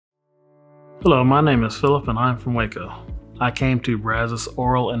Hello, my name is Phillip and I'm from Waco. I came to Brazos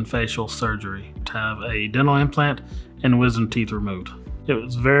Oral and Facial Surgery to have a dental implant and wisdom teeth removed. It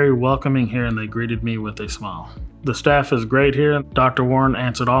was very welcoming here and they greeted me with a smile. The staff is great here. Dr. Warren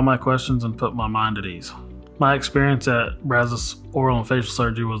answered all my questions and put my mind at ease. My experience at Brazos Oral and Facial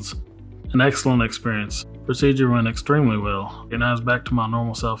Surgery was an excellent experience. Procedure went extremely well and I was back to my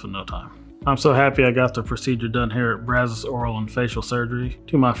normal self in no time. I'm so happy I got the procedure done here at Brazos Oral and Facial Surgery.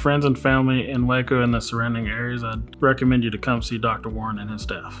 To my friends and family in Waco and the surrounding areas, I'd recommend you to come see Dr. Warren and his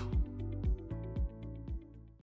staff.